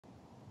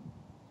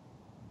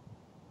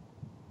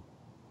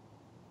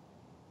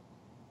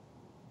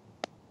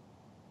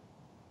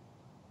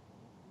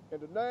In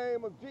the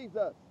name of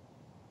Jesus,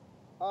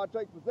 I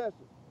take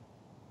possession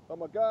of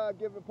my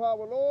God-given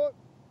power, Lord,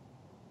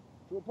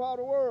 to empower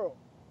the world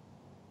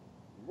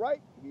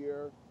right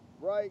here,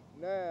 right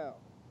now.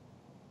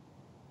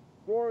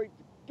 Glory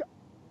to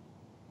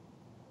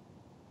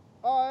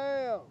God.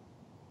 I am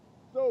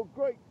so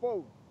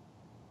grateful.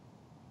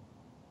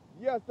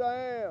 Yes, I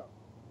am.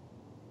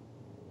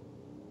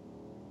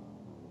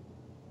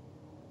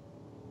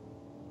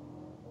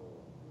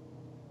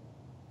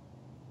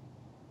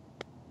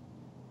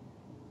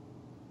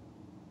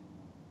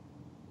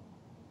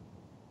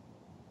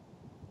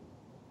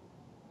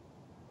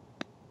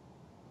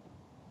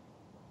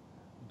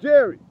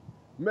 Jerry,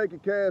 Making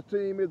Cash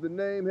Team is the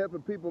name,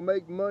 helping people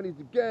make money's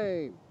the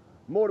game.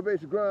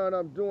 Motivation grind,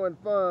 I'm doing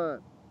fine.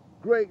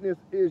 Greatness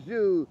is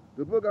you.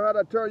 The book on how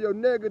to turn your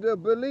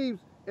negative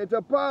beliefs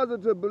into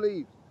positive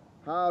beliefs.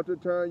 How to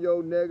turn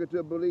your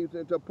negative beliefs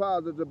into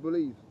positive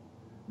beliefs.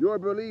 Your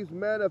beliefs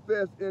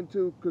manifest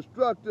into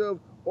constructive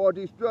or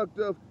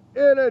destructive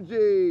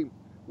energy,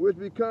 which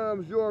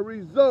becomes your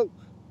results.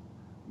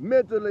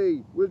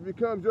 Mentally, which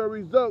becomes your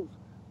results.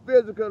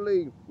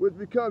 Physically, which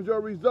becomes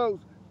your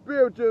results.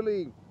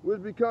 Spiritually,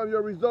 which becomes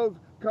your results.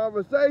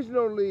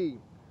 Conversationally,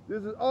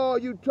 this is all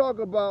you talk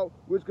about,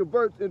 which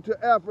converts into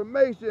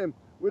affirmation,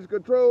 which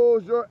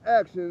controls your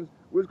actions,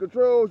 which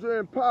controls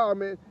your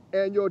empowerment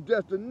and your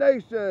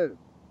destination.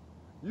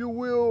 You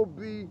will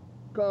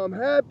become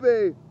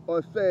happy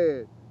or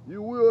sad.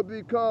 You will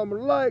become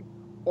liked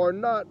or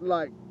not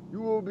liked.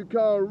 You will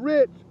become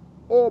rich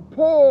or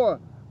poor.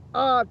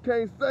 I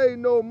can't say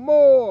no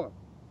more.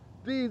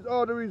 These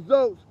are the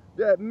results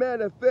that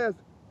manifest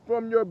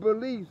from your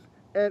beliefs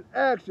and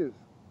actions.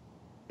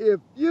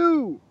 If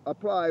you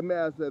apply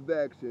massive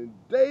action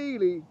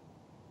daily,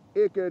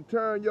 it can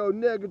turn your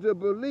negative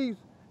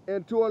beliefs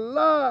into a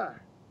lie,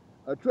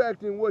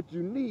 attracting what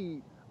you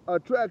need,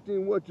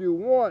 attracting what you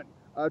want,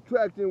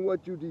 attracting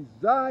what you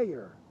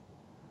desire.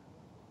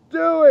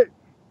 Do it.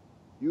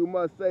 You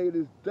must say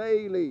this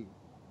daily.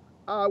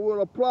 I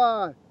will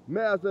apply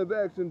massive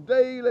action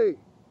daily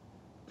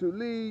to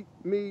lead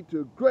me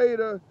to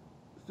greater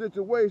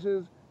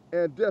situations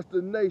and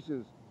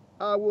destinations.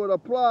 I will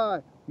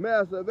apply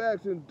massive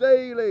action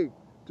daily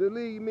to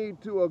lead me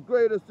to a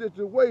greater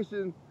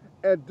situation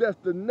and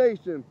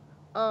destination.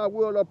 I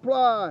will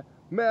apply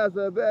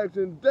massive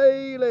action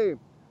daily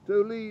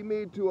to lead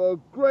me to a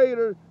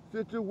greater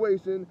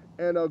situation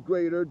and a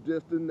greater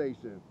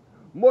destination.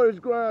 Mortgage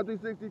Grind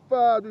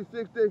 365,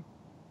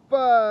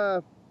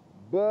 365.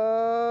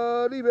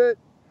 Believe it.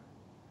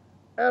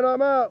 And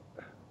I'm out.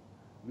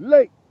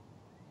 Late.